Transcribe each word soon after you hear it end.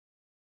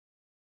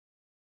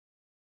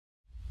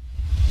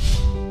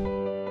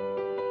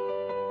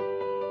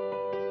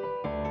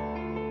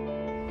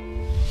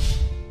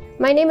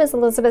My name is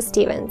Elizabeth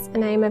Stevens,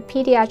 and I am a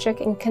pediatric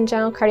and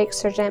congenital cardiac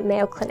surgeon at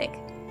Mayo Clinic.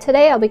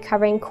 Today I'll be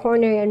covering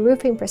coronary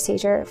unroofing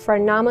procedure for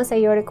anomalous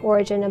aortic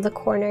origin of the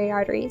coronary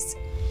arteries.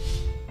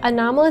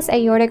 Anomalous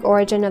aortic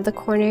origin of the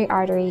coronary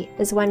artery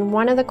is when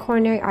one of the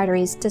coronary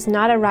arteries does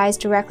not arise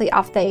directly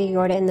off the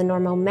aorta in the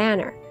normal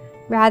manner.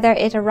 Rather,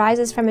 it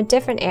arises from a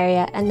different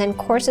area and then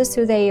courses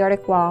through the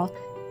aortic wall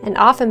and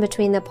often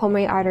between the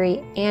pulmonary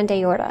artery and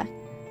aorta.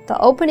 The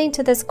opening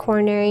to this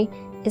coronary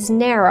is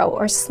narrow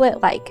or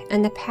slit-like,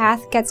 and the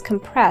path gets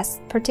compressed,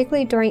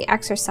 particularly during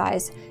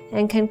exercise,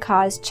 and can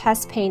cause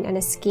chest pain and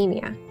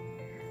ischemia.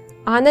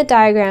 On the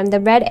diagram, the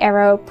red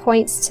arrow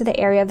points to the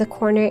area of the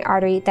coronary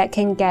artery that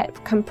can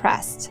get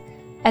compressed,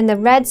 and the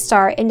red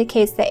star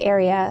indicates the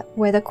area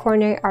where the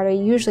coronary artery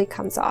usually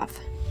comes off.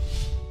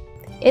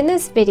 In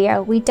this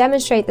video, we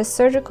demonstrate the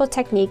surgical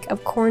technique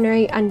of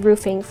coronary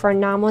unroofing for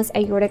anomalous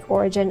aortic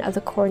origin of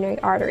the coronary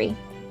artery.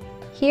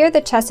 Here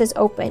the chest is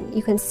open.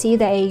 You can see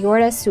the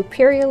aorta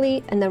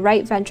superiorly and the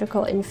right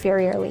ventricle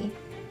inferiorly.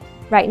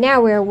 Right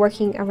now we are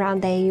working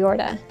around the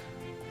aorta.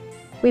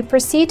 We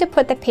proceed to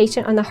put the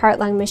patient on the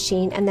heart-lung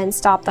machine and then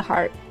stop the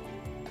heart.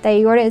 The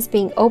aorta is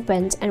being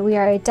opened and we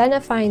are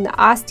identifying the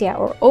ostia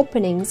or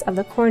openings of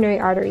the coronary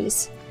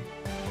arteries.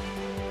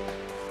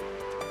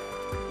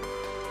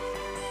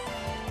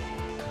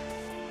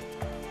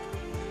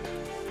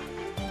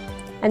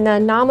 And the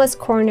anomalous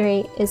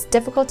coronary is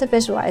difficult to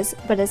visualize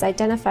but is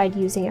identified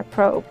using a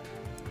probe.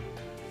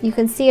 You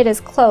can see it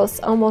is close,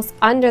 almost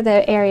under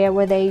the area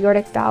where the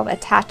aortic valve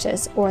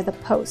attaches, or the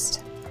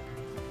post.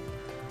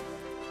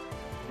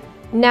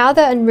 Now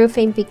the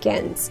unroofing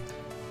begins.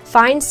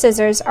 Fine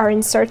scissors are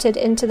inserted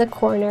into the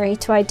coronary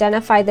to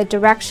identify the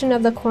direction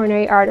of the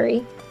coronary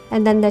artery,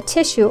 and then the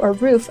tissue or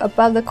roof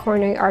above the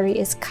coronary artery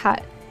is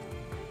cut.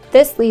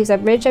 This leaves a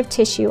ridge of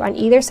tissue on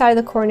either side of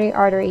the coronary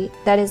artery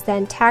that is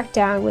then tacked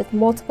down with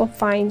multiple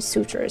fine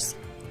sutures.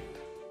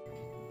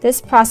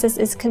 This process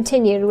is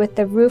continued with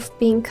the roof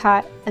being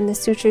cut and the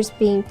sutures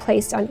being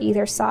placed on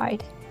either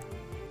side.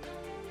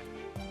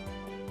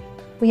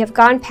 We have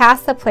gone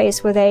past the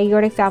place where the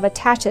aortic valve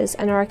attaches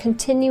and are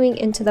continuing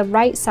into the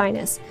right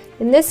sinus.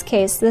 In this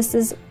case, this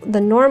is the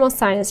normal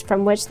sinus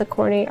from which the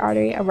coronary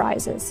artery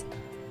arises.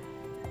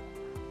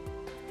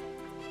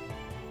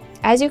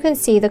 As you can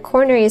see, the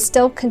coronary is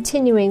still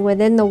continuing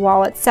within the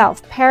wall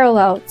itself,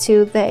 parallel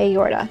to the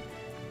aorta.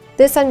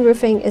 This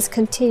unroofing is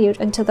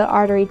continued until the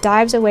artery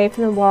dives away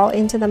from the wall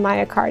into the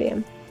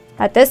myocardium.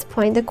 At this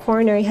point, the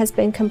coronary has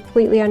been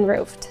completely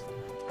unroofed.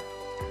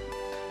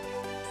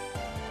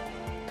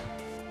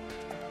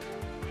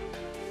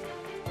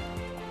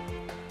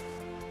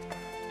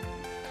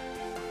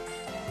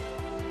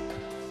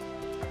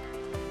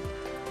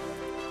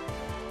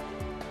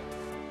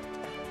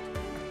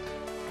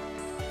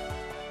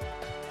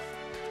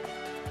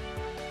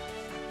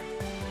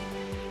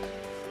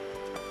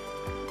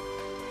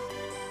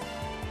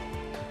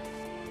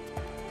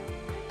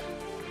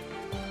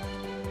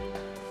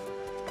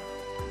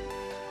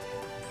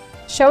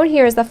 Shown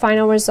here is the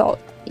final result.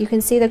 You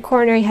can see the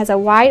coronary has a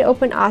wide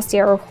open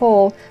ostia or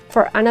hole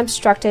for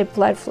unobstructed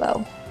blood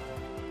flow.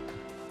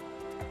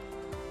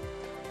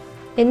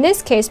 In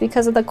this case,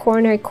 because of the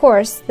coronary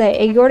course,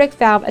 the aortic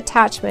valve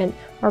attachment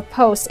or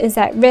post is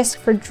at risk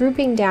for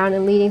drooping down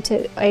and leading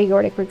to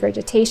aortic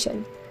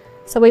regurgitation.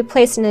 So we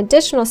place an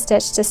additional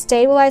stitch to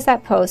stabilize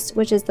that post,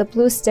 which is the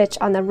blue stitch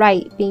on the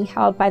right being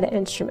held by the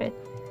instrument.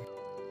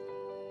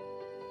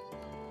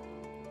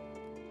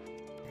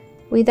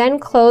 We then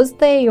close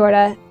the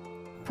aorta,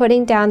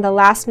 putting down the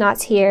last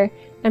knots here,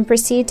 and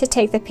proceed to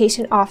take the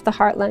patient off the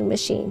heart-lung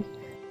machine.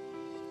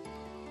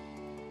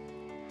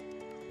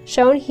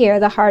 Shown here,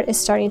 the heart is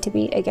starting to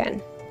beat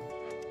again.